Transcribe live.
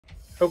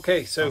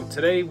Okay, so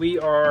today we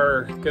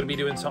are going to be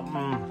doing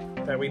something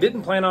that we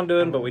didn't plan on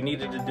doing, but we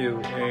needed to do,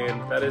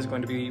 and that is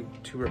going to be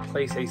to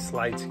replace a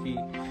slide ski.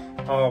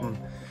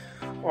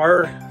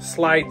 Our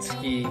slide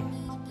ski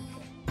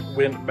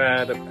went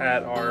bad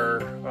at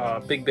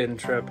our Big Bend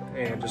trip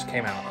and just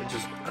came out. It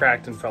just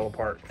cracked and fell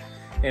apart.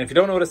 And if you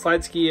don't know what a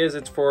slide ski is,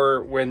 it's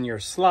for when your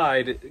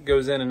slide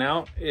goes in and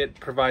out. It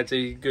provides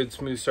a good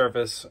smooth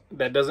surface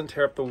that doesn't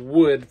tear up the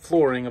wood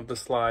flooring of the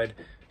slide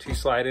to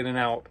slide in and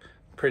out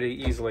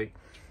pretty easily.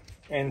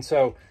 And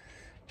so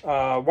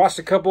watched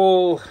a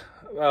couple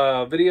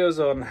videos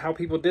on how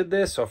people did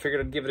this, so I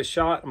figured I'd give it a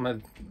shot. I'm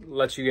gonna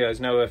let you guys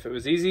know if it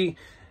was easy,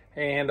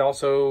 and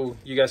also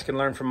you guys can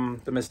learn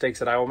from the mistakes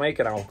that I will make,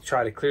 and I'll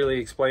try to clearly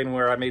explain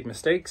where I made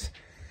mistakes.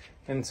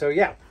 And so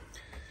yeah,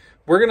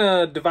 we're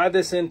gonna divide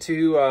this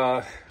into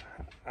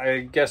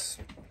I guess,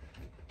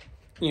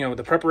 you know,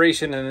 the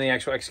preparation and the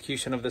actual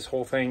execution of this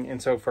whole thing.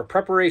 And so for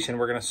preparation,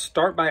 we're gonna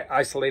start by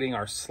isolating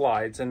our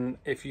slides, and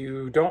if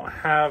you don't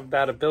have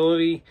that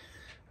ability,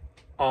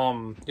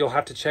 you'll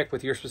have to check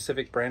with your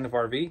specific brand of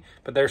RV,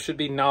 but there should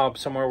be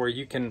knobs somewhere where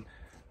you can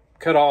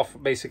cut off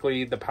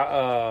basically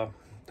the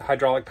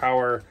hydraulic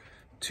power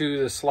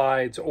to the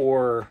slides,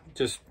 or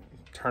just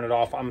turn it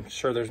off. I'm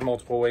sure there's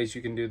multiple ways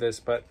you can do this,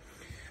 but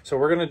so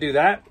we're going to do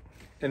that,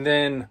 and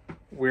then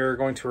we're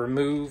going to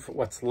remove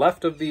what's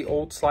left of the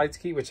old slide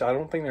ski, which I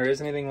don't think there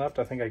is anything left.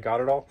 I think I got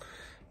it all.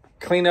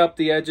 Clean up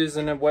the edges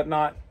and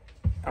whatnot.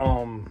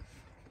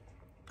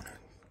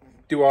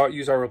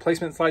 Use our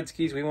replacement slide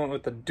skis. We went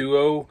with the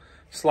Duo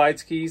slide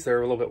skis. They're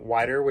a little bit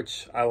wider,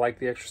 which I like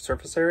the extra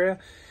surface area.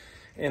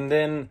 And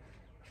then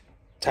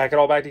tack it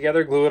all back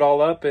together, glue it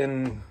all up,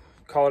 and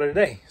call it a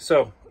day.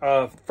 So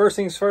first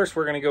things first,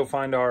 we're going to go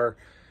find our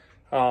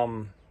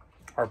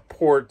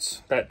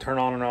ports that turn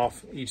on and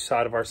off each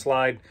side of our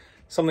slide.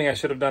 Something I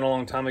should have done a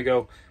long time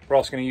ago. We're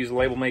also going to use a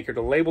label maker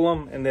to label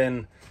them, and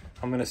then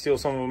I'm going to steal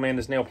some of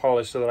Amanda's nail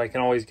polish so that I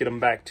can always get them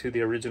back to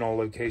the original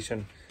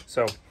location.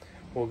 So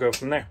we'll go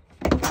from there.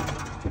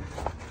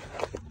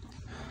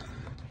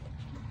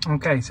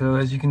 Okay, so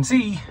as you can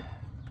see,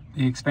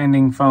 the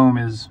expanding foam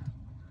is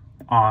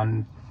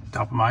on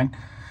top of mine.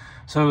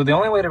 So the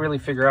only way to really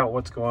figure out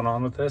what's going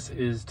on with this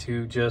is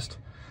to just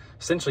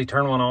essentially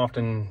turn one off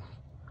and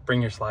bring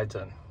your slides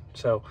in.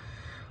 So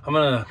I'm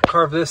gonna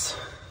carve this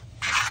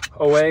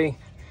away,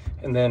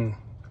 and then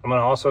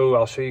I'll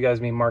show you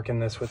guys me marking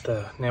this with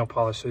the nail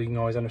polish so you can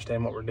always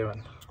understand what we're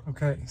doing.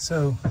 Okay,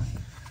 so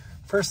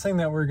first thing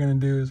that we're gonna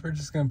do is we're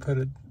just gonna put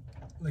a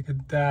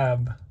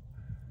dab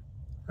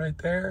right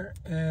there,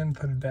 and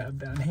put a dab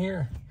down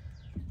here,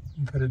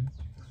 and put a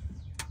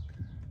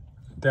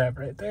dab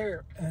right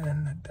there,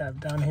 and a dab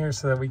down here,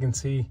 so that we can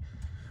see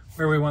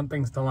where we want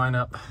things to line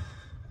up.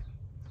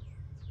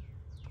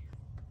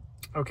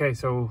 Okay,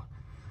 so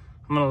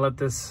I'm gonna let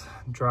this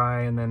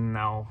dry, and then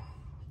I'll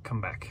come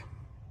back.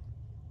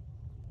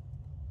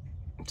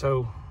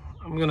 So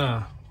I'm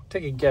gonna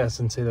take a guess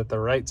and say that the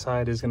right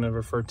side is gonna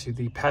refer to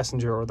the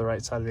passenger, or the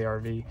right side of the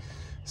RV.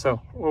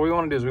 So what we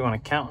want to do is we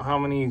want to count how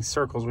many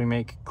circles we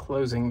make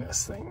closing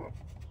this thing.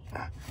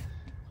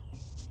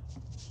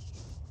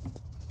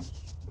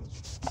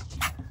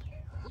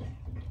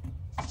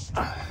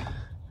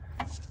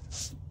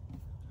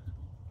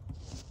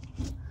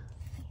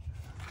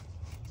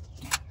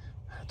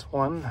 That's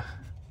 1,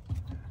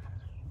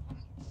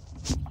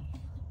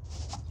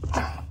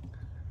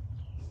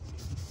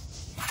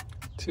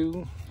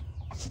 2,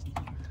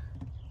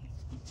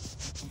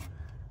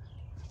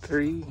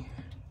 3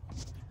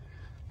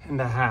 and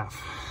a half.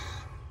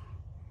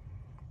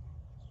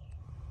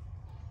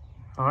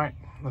 All right,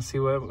 let's see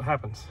what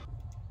happens.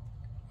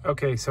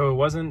 Okay, so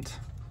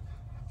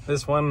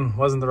this one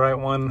wasn't the right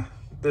one.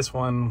 This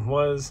one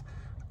was.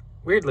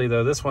 Weirdly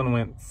though, this one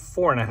went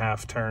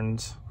 4.5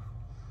 turns,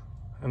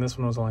 and this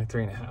one was only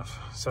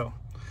 3.5. So,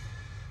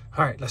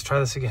 all right, let's try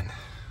this again.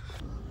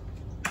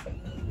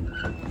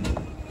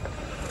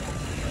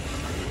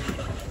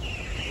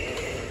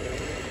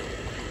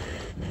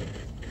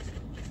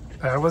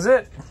 That was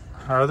it.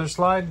 Our other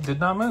slide did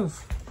not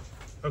move.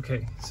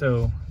 Okay,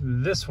 so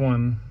this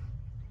one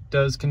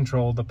does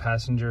control the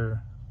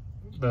passenger,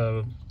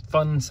 the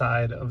fun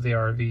side of the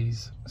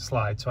RV's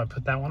slide. So I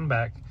put that one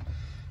back,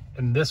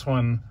 and this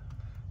one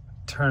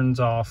turns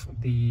off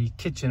the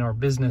kitchen or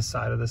business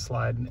side of the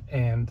slide,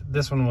 and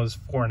this one was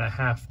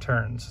 4.5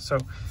 turns. So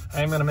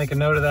I am gonna make a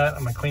note of that.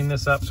 I'm gonna clean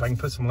this up so I can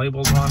put some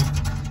labels on,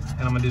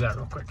 and I'm gonna do that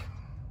real quick.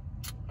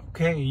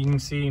 Okay, you can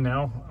see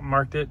now I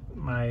marked it.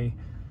 My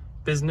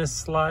business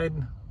slide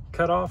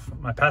cut off,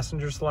 my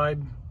passenger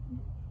slide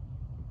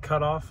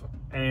cut off,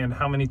 and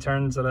how many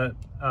turns that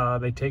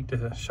they take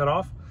to shut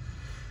off,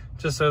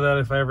 just so that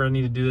if I ever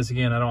need to do this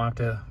again, I don't have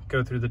to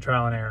go through the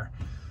trial and error.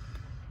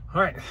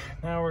 All right,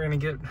 now we're gonna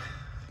get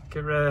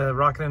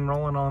rocking and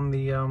rolling on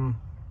the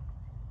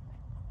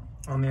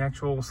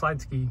actual slide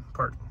ski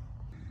part.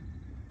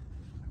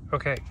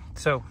 Okay,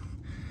 so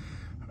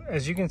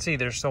as you can see,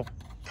 there's still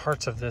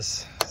parts of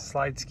this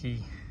slide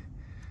ski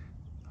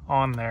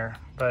on there,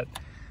 but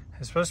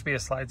it's supposed to be a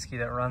slide ski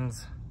that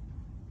runs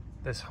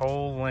this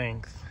whole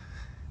length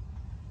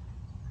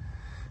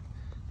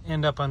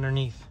and up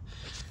underneath.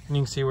 And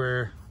you can see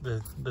where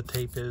the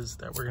tape is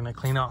that we're gonna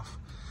clean off.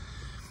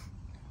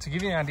 To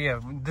give you an idea,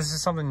 this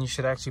is something you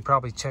should actually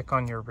probably check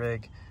on your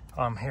rig.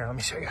 Here, let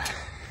me show you.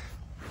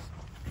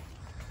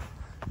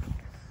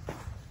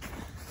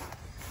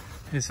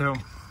 Okay, so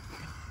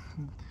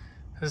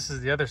this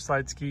is the other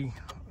slide ski.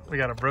 We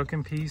got a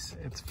broken piece,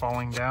 it's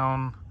falling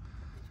down.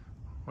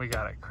 We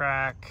got a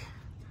crack,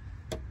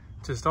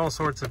 just all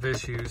sorts of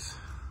issues.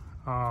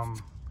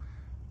 Not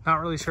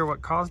really sure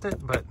what caused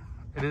it, but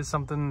it is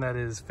something that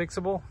is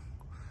fixable.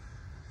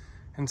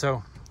 And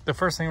so the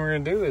first thing we're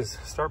gonna do is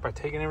start by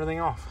taking everything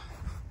off.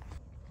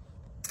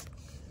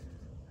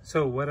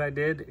 So what I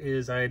did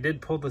is I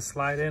did pull the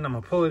slide in. I'm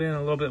gonna pull it in a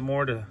little bit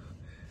more to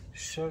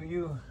show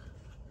you.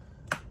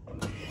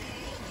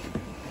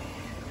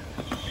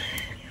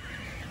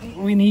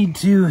 We need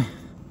to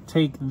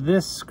take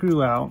this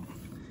screw out,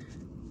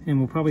 and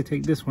we'll probably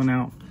take this one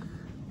out,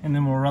 and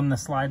then we'll run the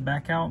slide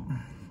back out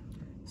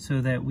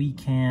so that we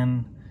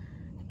can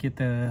get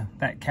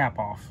that cap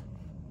off.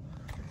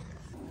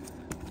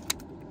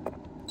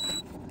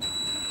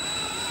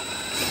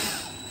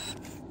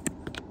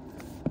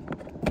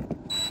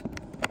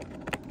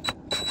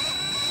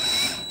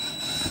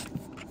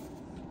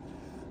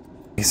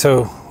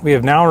 So we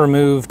have now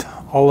removed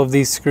all of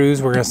these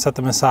screws. We're going to set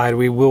them aside.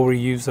 We will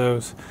reuse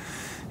those.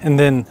 And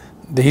then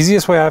the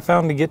easiest way I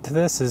found to get to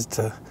this is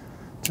to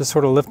just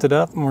sort of lift it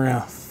up, and we're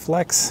going to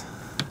flex.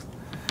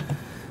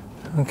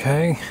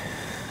 Okay.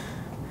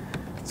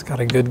 It's got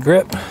a good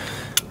grip.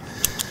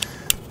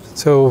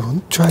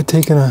 So try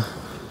taking a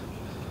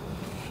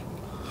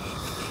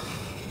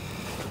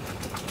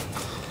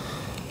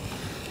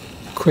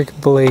quick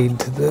blade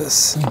to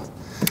this and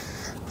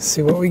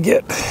see what we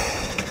get.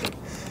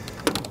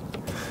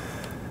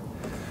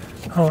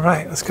 All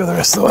right, let's go the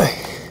rest of the way.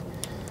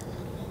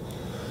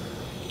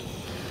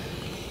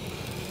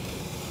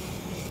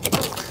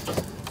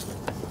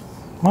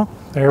 Well,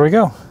 there we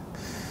go.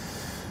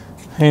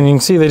 And you can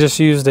see they just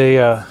used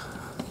a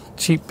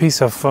cheap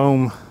piece of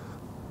foam.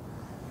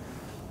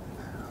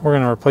 We're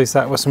gonna replace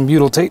that with some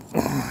butyl tape.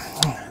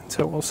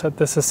 So we'll set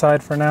this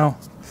aside for now.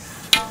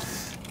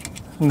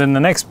 And then the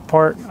next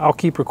part, I'll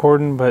keep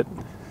recording, but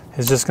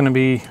it's just gonna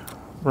be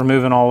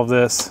removing all of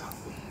this.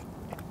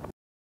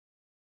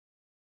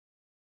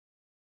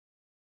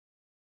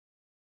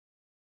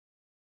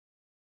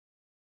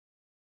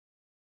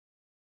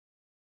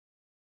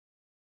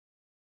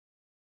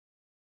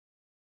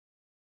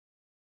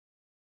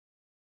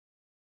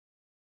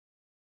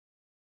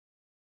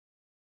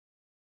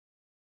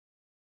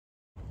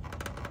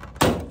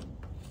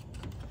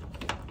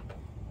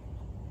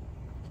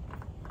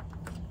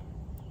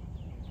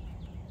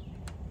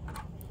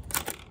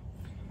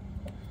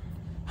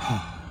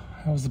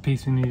 That was the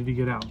piece we needed to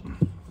get out.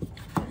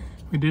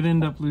 We did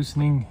end up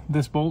loosening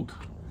this bolt,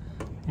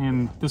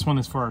 and this one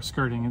is for our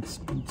skirting. It's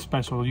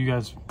special. You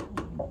guys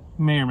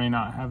may or may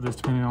not have this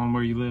depending on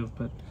where you live,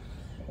 but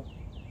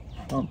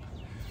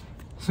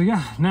so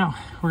yeah, now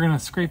we're gonna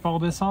scrape all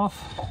this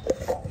off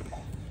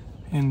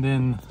and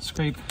then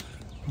scrape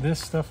this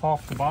stuff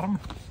off the bottom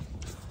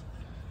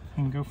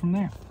and go from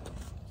there.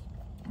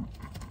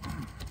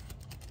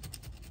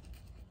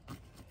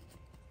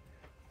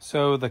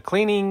 So the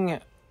cleaning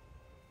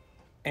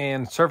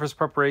and surface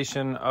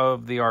preparation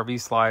of the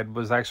RV slide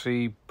was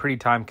actually pretty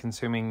time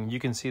consuming. You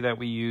can see that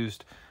we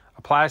used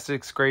a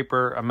plastic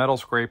scraper, a metal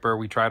scraper,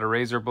 we tried a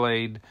razor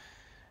blade,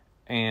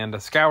 and a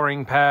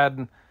scouring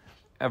pad.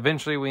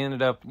 Eventually we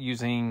ended up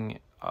using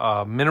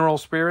mineral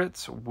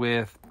spirits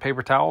with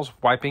paper towels,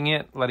 wiping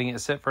it, letting it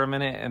sit for a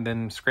minute, and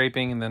then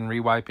scraping and then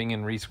re-wiping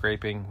and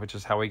re-scraping, which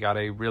is how we got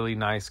a really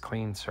nice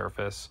clean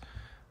surface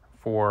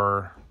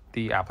for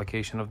the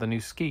application of the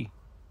new ski.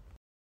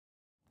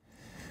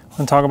 I'm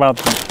going to talk about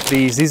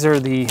these. These are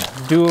the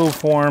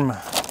duo-form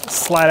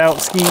slide-out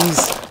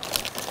skis,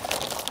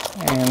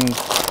 and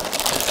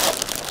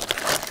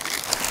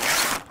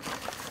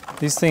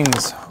these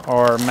things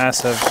are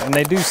massive, and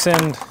they do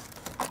send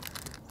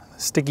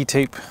sticky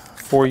tape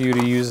for you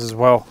to use as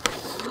well,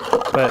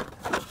 but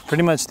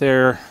pretty much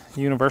they're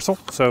universal,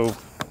 so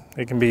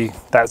it can be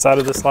that side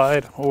of the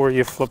slide, or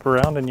you flip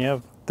around and you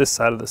have this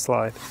side of the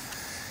slide.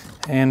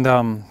 And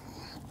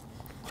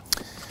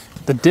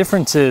the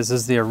difference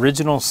is the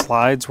original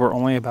slides were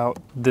only about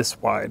this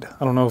wide.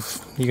 I don't know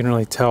if you can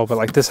really tell, but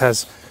like this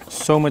has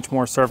so much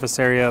more surface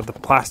area. The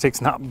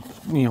plastic's not,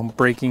 you know,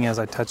 breaking as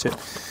I touch it.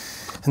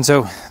 And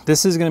so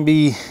this is going to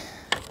be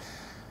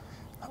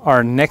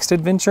our next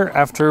adventure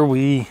after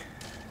we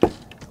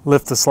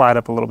lift the slide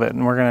up a little bit,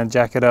 and we're going to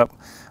jack it up.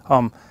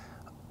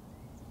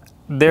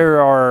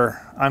 There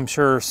are, I'm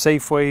sure,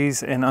 safe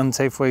ways and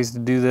unsafe ways to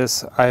do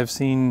this. I have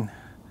seen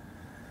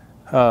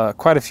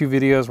quite a few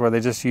videos where they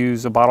just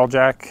use a bottle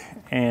jack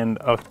and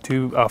a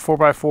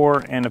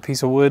 4x4 and a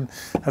piece of wood.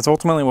 That's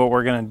ultimately what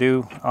we're going to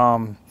do.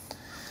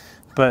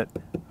 But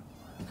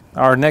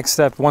our next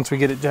step, once we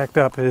get it jacked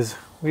up, is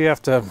we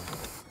have to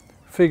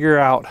figure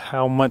out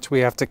how much we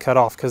have to cut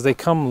off because they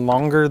come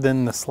longer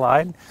than the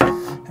slide.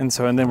 And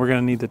then we're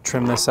gonna need to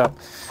trim this up.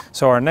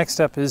 So our next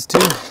step is to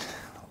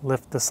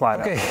lift the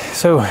slide up.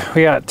 So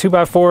we got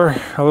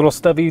 2x4, a little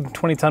stubby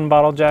 20-ton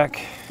bottle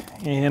jack,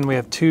 and we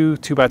have two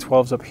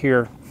 2x12s up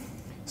here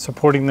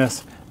supporting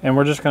this. And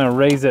we're just gonna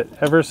raise it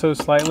ever so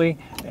slightly.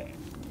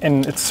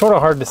 And it's sort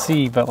of hard to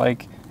see, but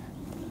like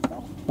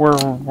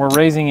we're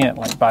raising it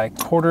like by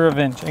 1/4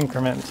 inch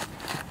increments.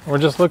 We're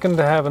just looking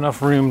to have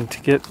enough room to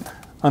get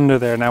under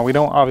there. Now we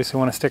don't obviously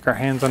want to stick our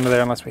hands under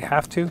there unless we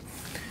have to,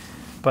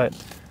 but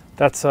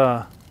that's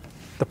the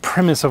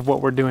premise of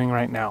what we're doing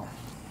right now.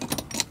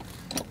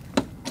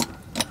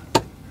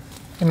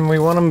 And we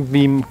want to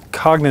be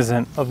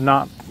cognizant of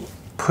not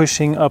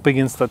pushing up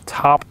against the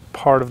top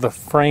part of the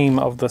frame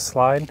of the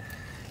slide.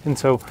 And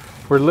so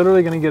we're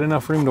literally going to get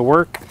enough room to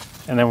work,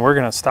 and then we're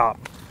going to stop,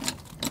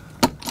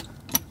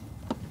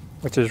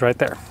 which is right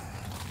there.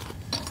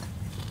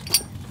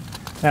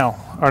 Now,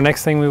 our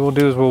next thing we will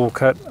do is we'll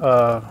cut,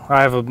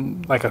 I have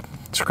like a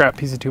scrap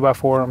piece of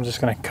 2x4. I'm just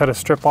gonna cut a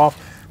strip off,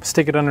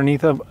 stick it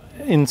underneath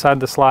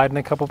inside the slide in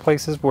a couple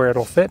places where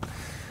it'll fit.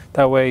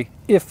 That way,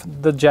 if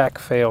the jack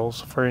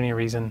fails for any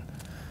reason,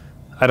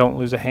 I don't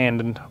lose a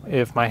hand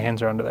if my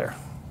hands are under there,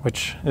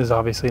 which is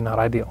obviously not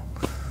ideal.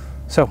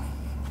 So,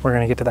 we're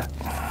gonna get to that.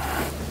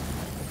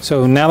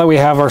 So now that we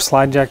have our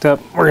slide jacked up,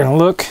 we're gonna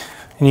look,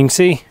 and you can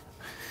see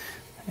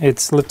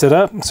it's lifted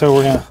up. So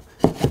we're gonna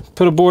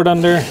put a board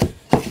under,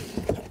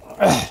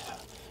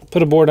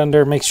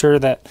 make sure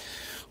that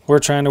we're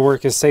trying to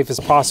work as safe as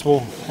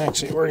possible.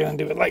 Actually, we're gonna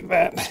do it like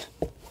that.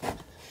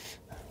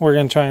 We're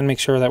gonna try and make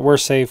sure that we're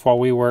safe while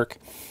we work.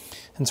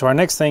 And so our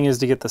next thing is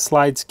to get the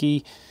slide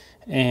ski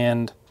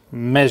and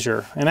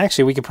measure. And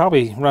actually, we could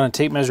probably run a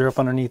tape measure up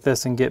underneath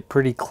this and get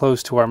pretty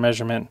close to our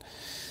measurement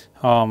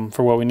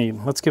for what we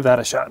need. Let's give that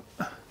a shot.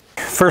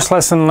 First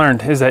lesson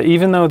learned is that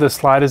even though the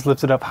slide is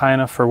lifted up high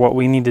enough for what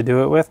we need to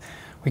do it with,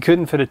 we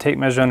couldn't fit a tape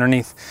measure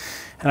underneath.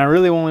 And I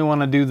really only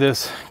want to do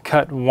this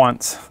cut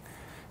once.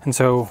 And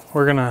so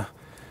we're gonna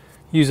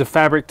use a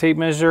fabric tape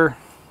measure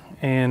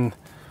and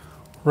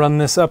run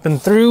this up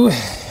and through.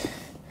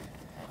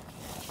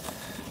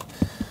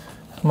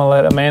 I'm gonna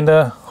let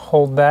Amanda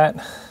hold that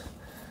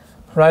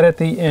right at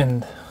the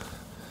end.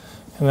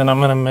 And then I'm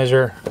gonna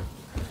measure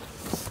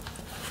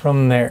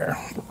from there.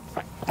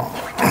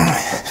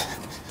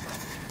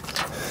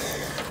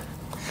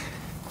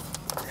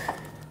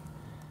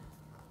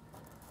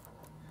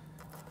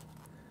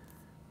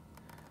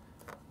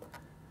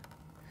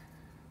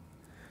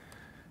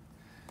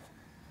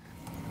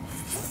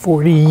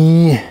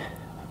 .45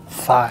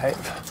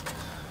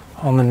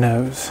 on the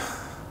nose.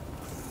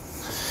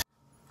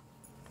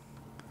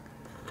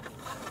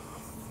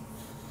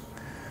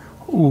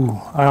 Ooh,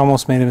 I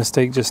almost made a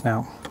mistake just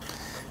now.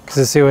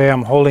 Because the way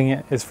I'm holding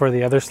it is for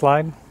the other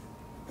slide.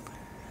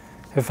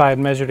 If I had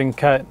measured and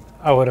cut,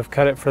 I would have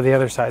cut it for the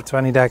other side. So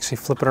I need to actually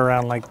flip it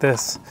around like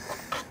this.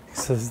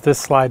 So this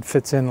slide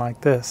fits in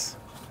like this.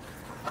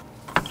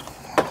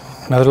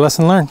 Another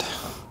lesson learned.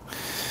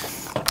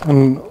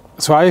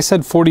 So I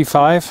said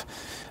 45.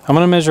 I'm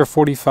going to measure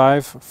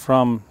 45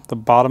 from the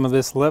bottom of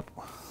this lip,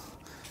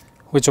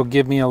 which will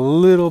give me a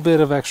little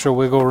bit of extra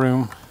wiggle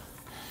room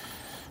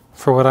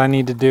for what I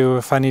need to do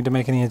if I need to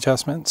make any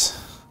adjustments.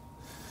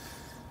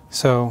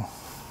 So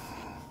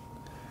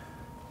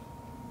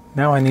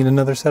now I need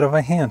another set of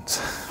my hands.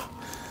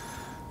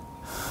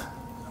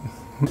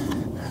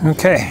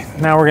 Okay,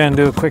 now we're going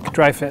to do a quick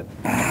dry fit.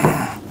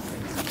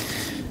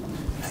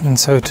 And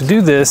so to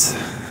do this,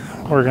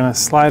 we're going to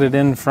slide it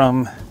in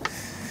from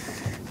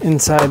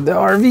inside the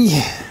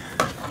RV.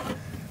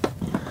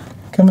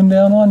 Coming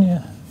down on you.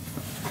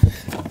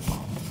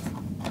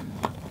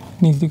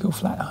 Needs to go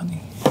flat,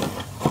 honey.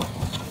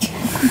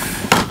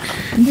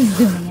 I'm just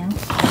zooming out.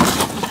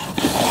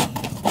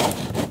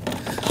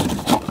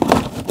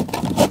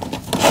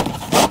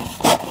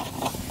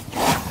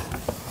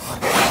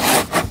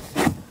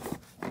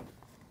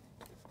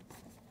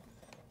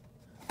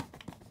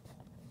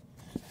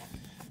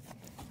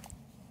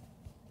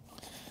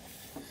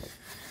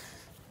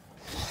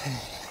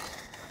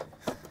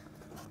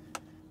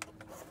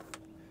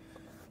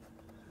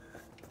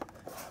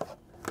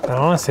 That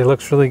honestly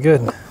looks really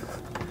good.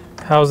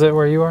 How's it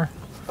where you are?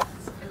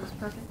 It was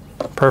perfect.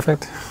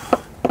 Perfect.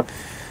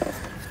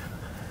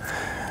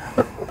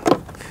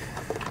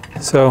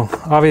 So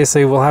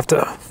obviously we'll have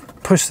to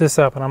push this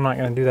up, and I'm not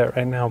going to do that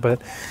right now,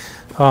 but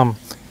you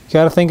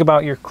got to think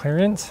about your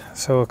clearance.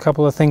 So a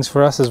couple of things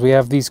for us is we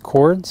have these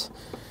cords.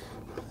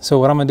 So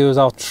what I'm going to do is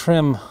I'll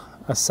trim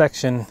a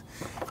section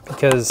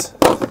because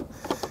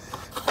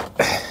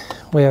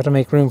we have to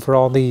make room for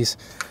all these.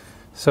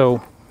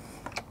 So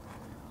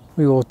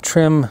we will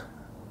trim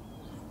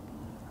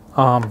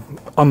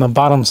on the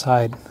bottom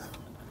side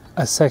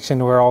a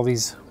section where all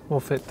these will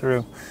fit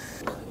through.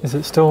 Is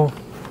it still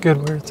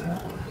good where it's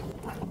at?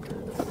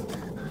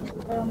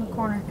 Right on the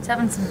corner. It's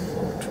having some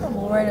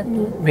trouble right at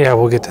the... Yeah,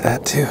 we'll get to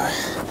that too.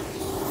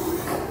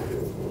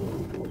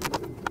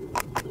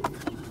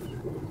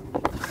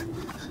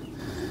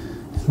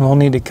 We'll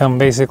need to come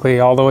basically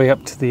all the way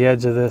up to the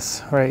edge of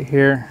this right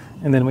here,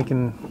 and then we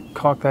can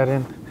caulk that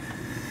in.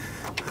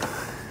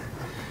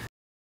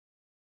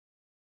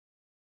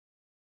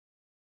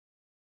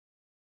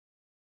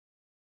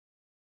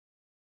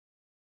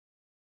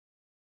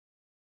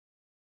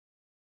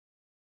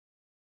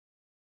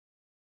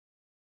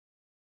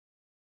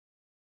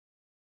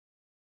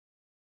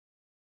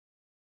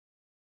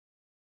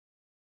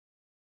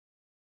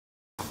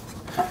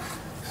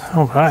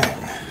 All right.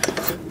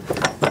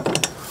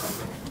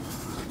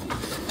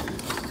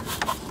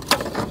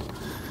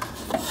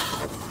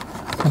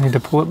 I need to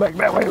pull it back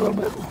that way a little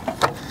bit.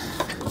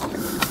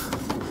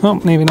 Oh,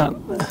 maybe not.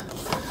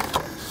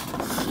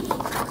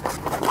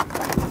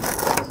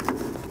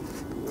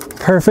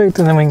 Perfect,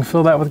 and then we can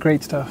fill that with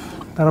great stuff.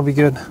 That'll be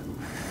good.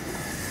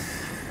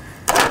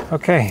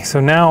 Okay,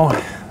 so now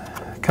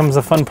comes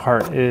the fun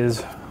part,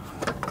 is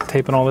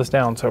taping all this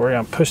down. So we're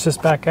gonna push this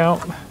back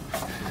out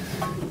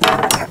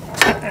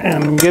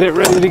and get it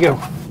ready to go.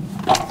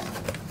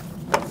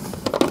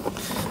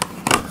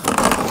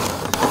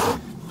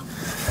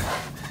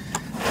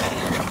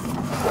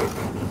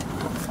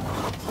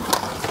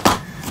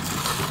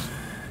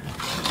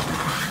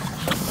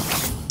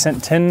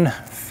 Sent 10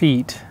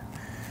 feet,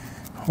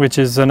 which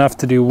is enough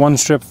to do one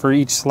strip for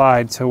each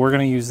slide. So we're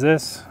going to use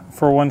this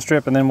for one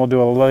strip, and then we'll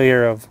do a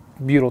layer of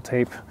butyl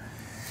tape.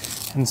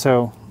 And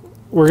so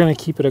we're going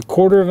to keep it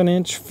 1/4 of an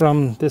inch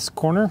from this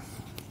corner,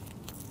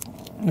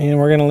 and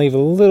we're going to leave a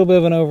little bit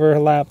of an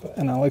overlap,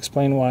 and I'll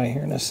explain why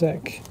here in a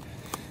sec.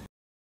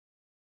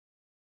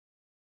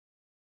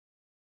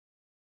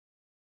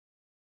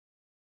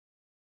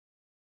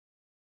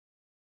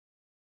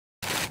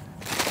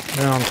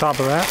 Then on top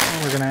of that,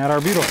 we're going to add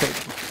our butyl tape.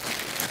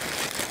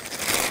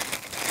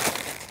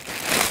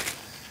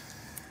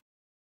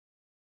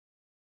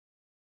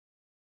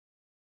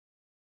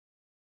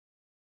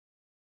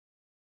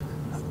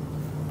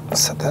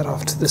 Set that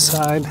off to the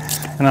side,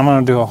 and I'm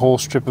going to do a whole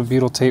strip of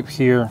butyl tape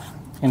here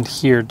and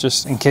here,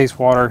 just in case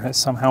water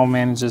somehow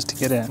manages to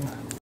get in.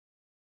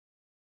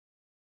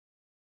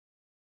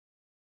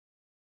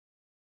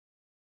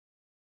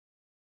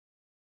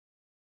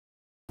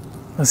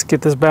 Let's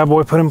get this bad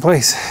boy put in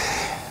place.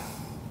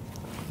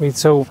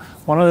 So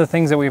one of the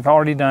things that we've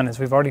already done is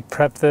we've already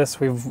prepped this,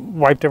 we've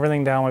wiped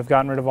everything down, we've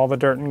gotten rid of all the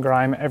dirt and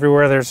grime.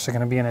 Everywhere there's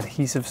going to be an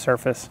adhesive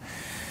surface.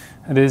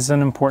 It is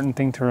an important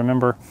thing to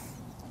remember.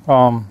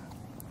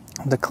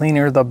 The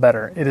cleaner the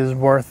better. It is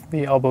worth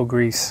the elbow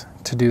grease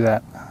to do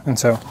that. And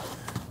so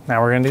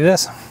now we're going to do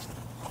this.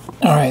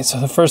 All right, so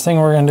the first thing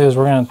we're going to do is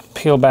we're going to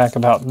peel back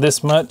about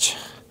this much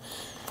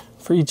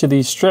for each of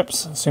these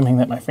strips, assuming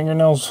that my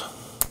fingernails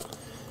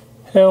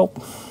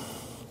help.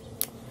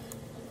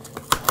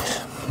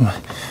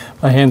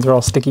 My hands are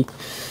all sticky.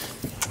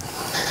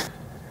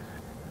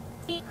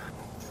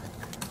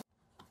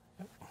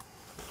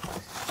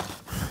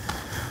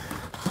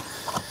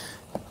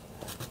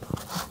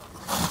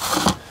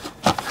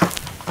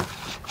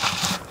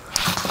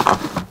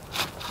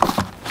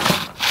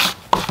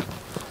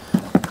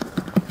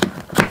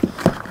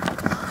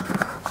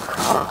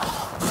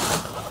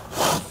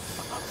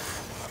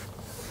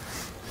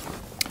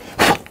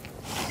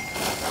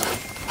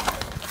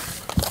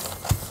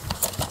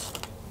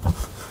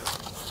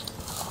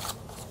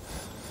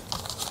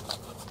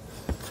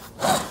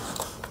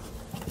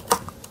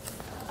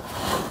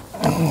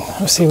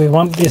 See, we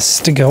want this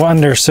to go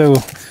under, so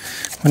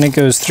when it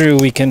goes through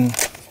we can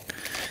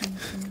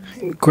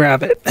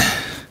grab it.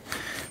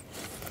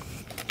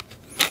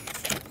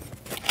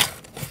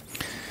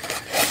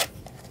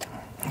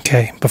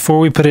 Okay, before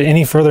we put it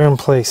any further in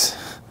place,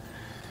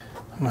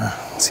 I'm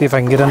gonna see if I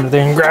can get under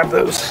there and grab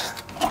those.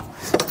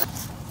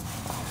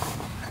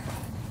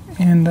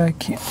 And I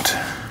can't.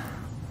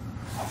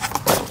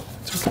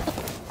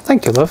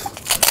 Thank you, love.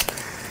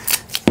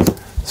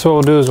 So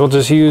what we'll do is we'll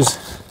just use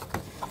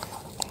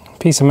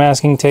piece of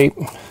masking tape,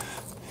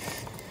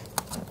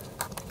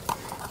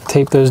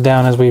 tape those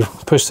down as we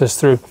push this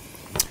through.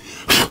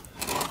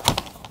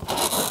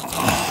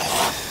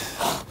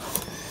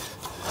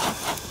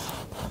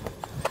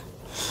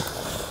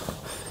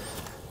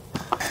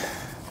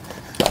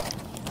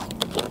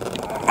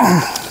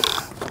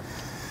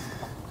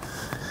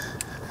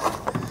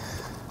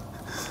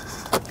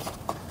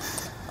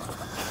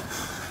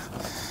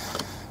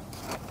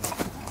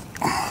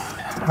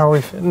 How are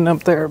we fitting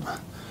up there?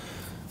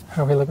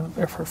 How are we looking up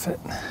there for a fit?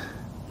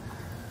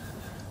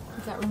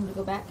 Is that room to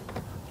go back?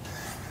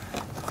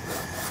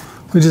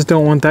 We just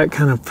don't want that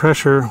kind of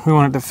pressure. We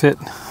want it to fit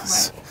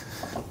Right.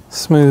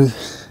 Smooth.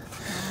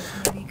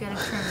 You gotta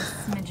trim a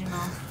smidgen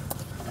off.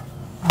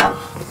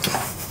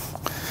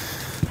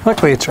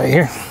 Luckily it's right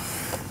here.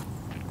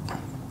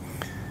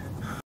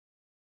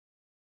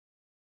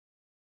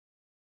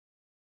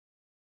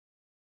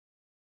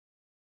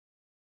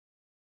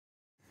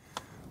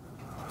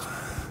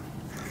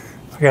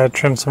 We gotta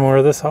trim some more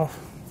of this off.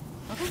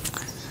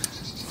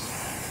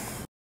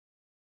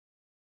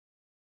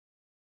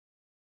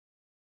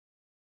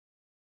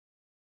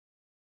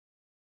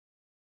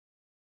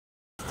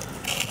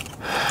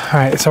 All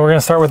right, so we're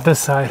gonna start with this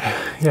side.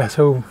 Yeah,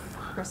 so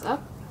press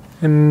up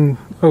and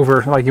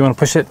over. Like you want to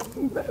push it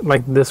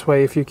like this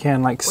way if you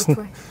can, like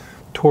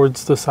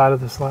towards the side of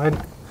the slide.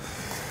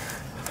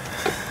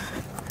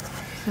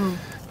 So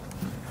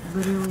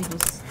literally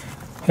just.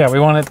 Yeah, we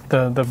want it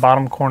the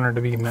bottom corner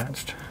to be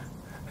matched.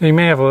 You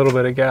may have a little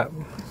bit of gap.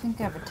 I think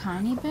I have a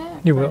tiny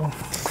bit. You will.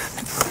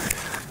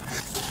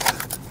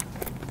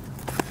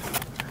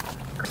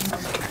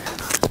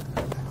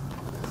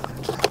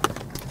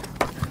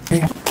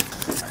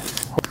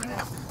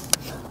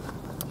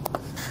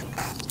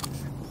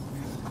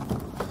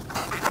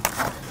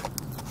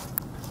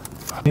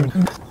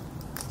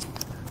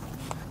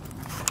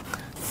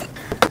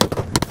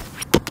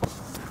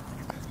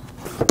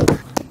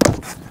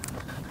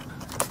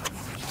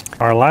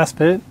 Our last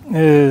bit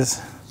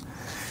is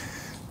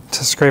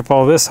to scrape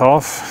all this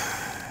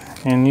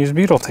off and use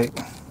butyl tape.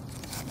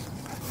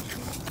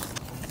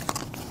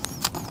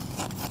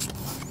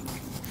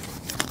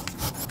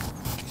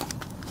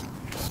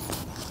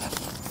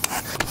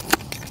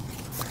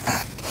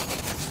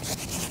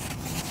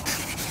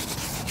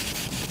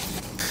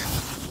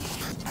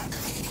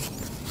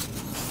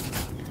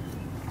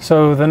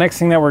 So the next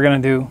thing that we're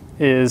going to do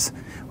is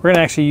we're going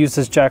to actually use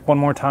this jack one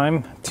more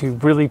time to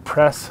really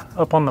press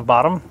up on the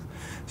bottom.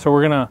 So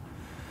we're going to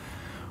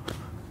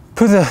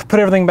put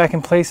everything back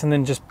in place and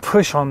then just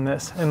push on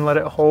this and let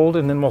it hold,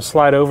 and then we'll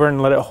slide over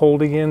and let it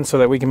hold again so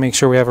that we can make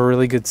sure we have a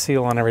really good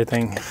seal on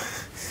everything.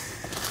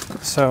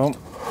 So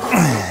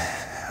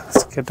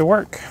let's get to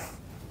work.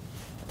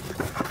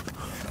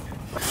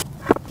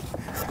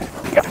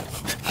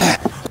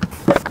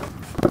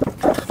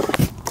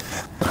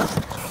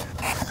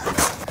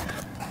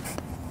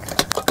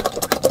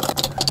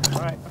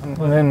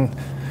 And then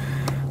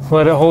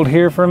let it hold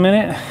here for a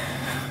minute,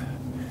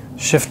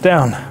 shift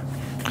down.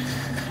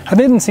 I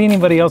didn't see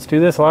anybody else do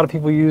this. A lot of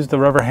people use the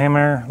rubber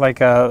hammer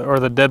or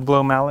the dead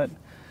blow mallet.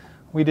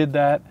 We did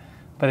that,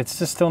 but it's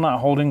just still not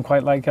holding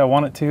quite like I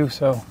want it to,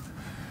 so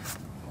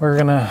we're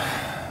gonna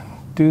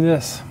do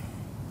this.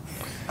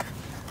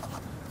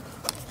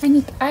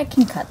 I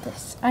can cut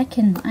this. I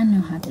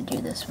know how to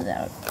do this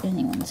without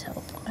anyone's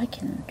help. I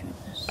can do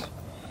this.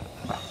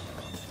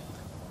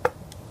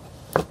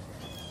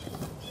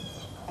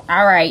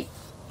 All right,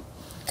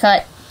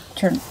 cut,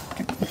 turn.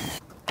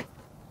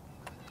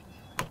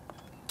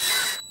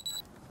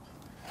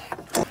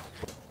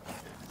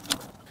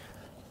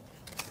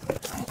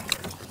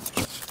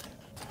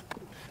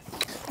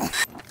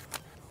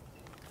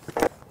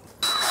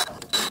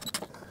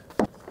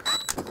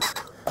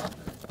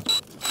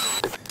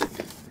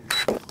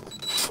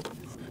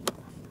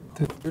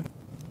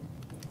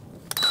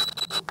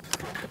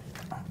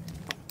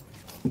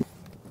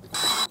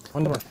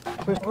 One more.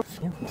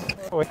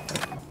 Oh, wait.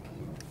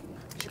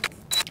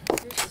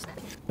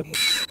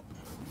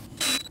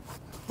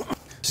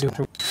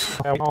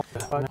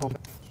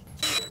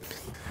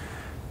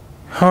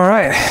 All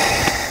right,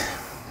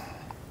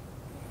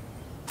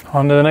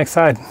 on to the next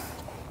side.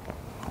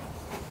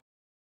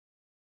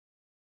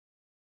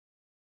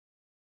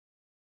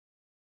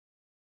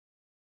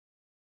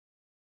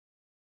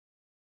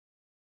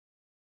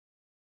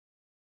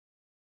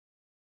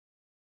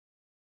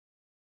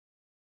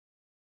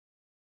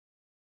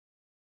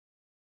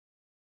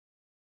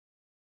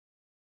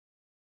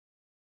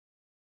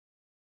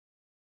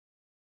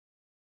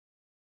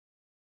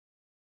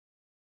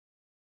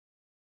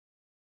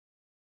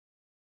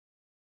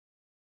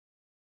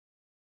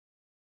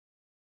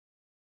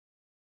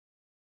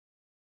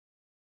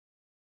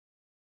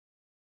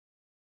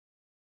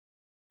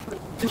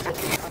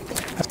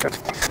 That's good.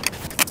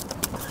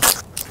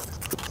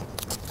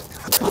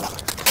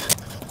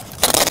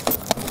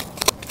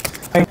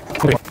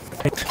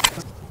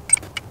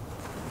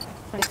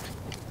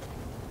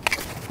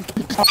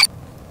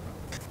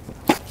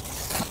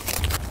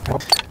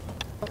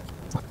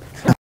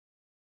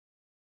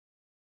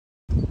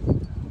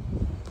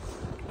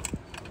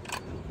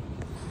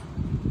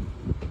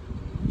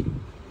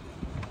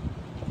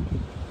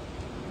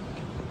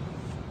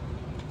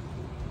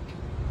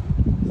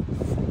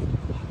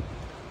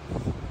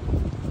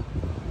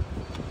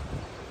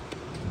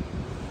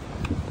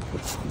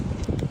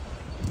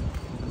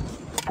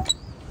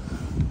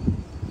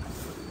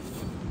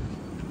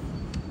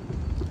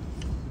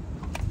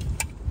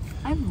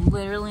 I've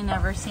literally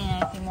never seen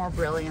anything more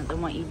brilliant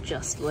than what you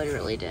just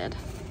literally did.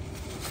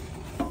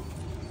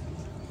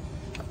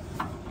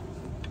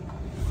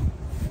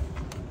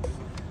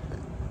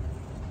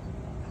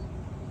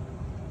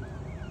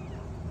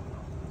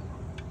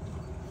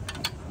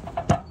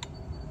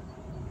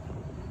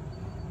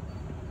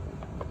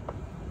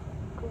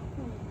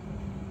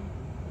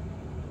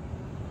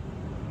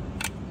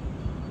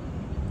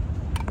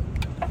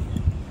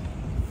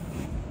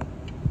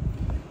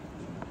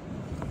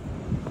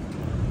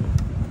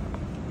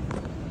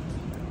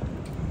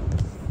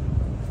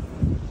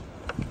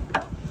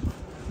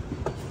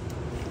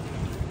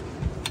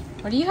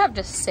 What do you have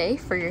to say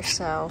for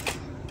yourself?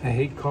 I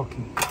hate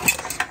caulking.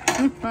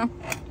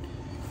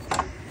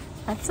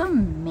 That's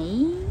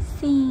amazing.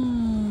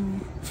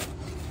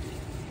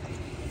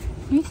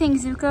 do you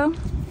think, Zuko?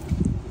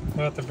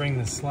 We'll have to bring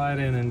the slide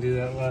in and do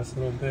that last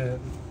little bit.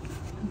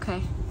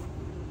 Okay.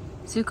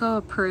 Zuko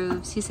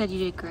approves. He said you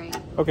did great.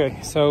 Okay,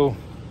 so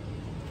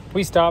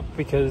we stopped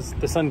because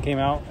the sun came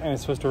out and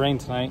it's supposed to rain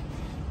tonight.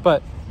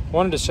 But I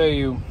wanted to show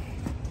you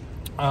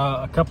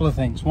a couple of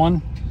things.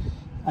 One,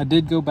 I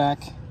did go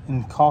back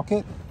and caulk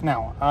it.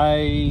 Now,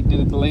 I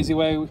did it the lazy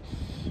way,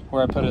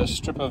 where I put a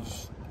strip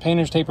of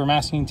painter's tape or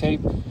masking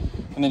tape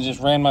and then just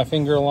ran my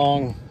finger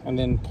along and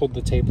then pulled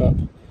the tape up,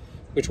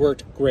 which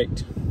worked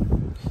great.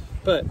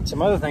 But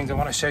some other things I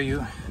want to show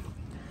you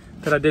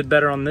that I did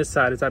better on this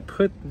side is I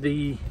put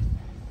the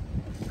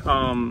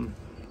I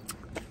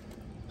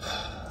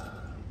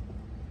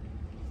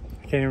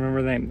can't even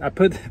remember the name. I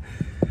put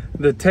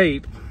the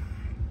tape,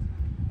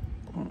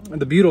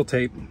 the butyl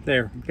tape,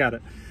 there, got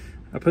it.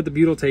 I put the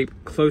butyl tape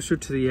closer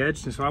to the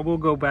edge, and so I will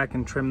go back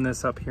and trim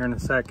this up here in a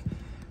sec,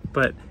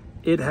 but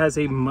it has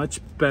a much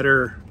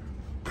better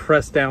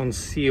press down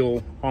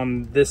seal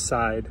on this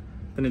side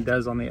than it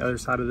does on the other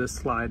side of this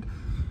slide.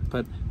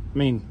 But I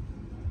mean,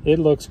 it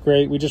looks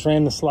great. We just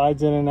ran the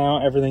slides in and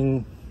out,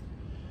 everything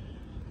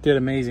did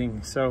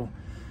amazing. So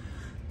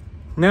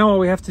now all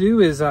we have to do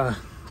is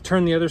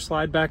turn the other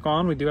slide back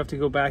on. We do have to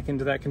go back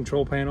into that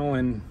control panel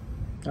and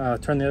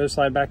turn the other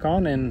slide back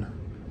on, and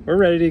we're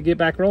ready to get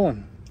back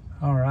rolling.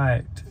 All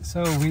right,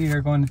 so we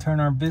are going to turn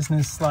our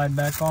business slide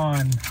back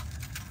on,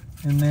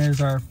 and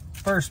there's our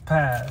first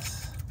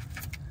pass,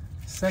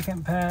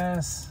 second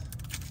pass,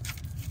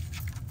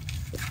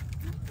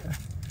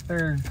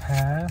 third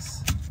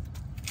pass,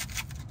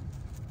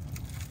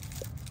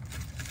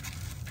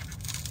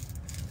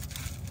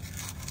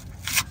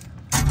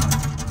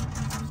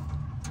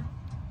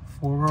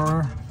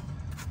 four,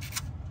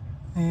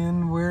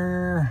 and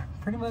we're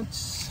pretty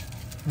much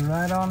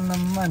right on the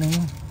money.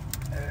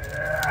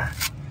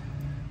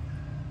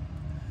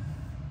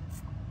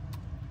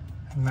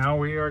 Now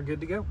we are good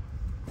to go.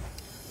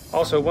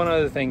 Also, one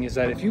other thing is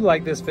that if you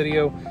like this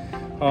video,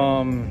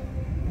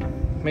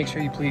 make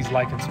sure you please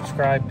like and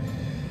subscribe.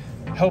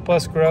 Help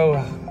us grow.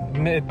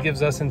 It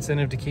gives us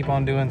incentive to keep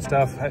on doing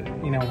stuff,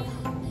 you know,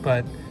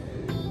 but,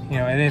 you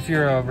know, and if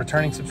you're a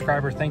returning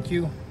subscriber, thank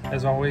you.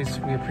 As always,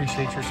 we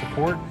appreciate your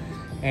support,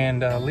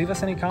 and leave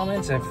us any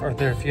comments. If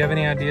you have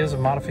any ideas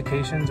of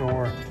modifications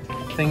or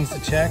things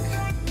to check,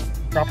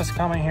 drop us a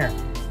comment here.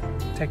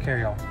 Take care,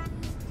 y'all.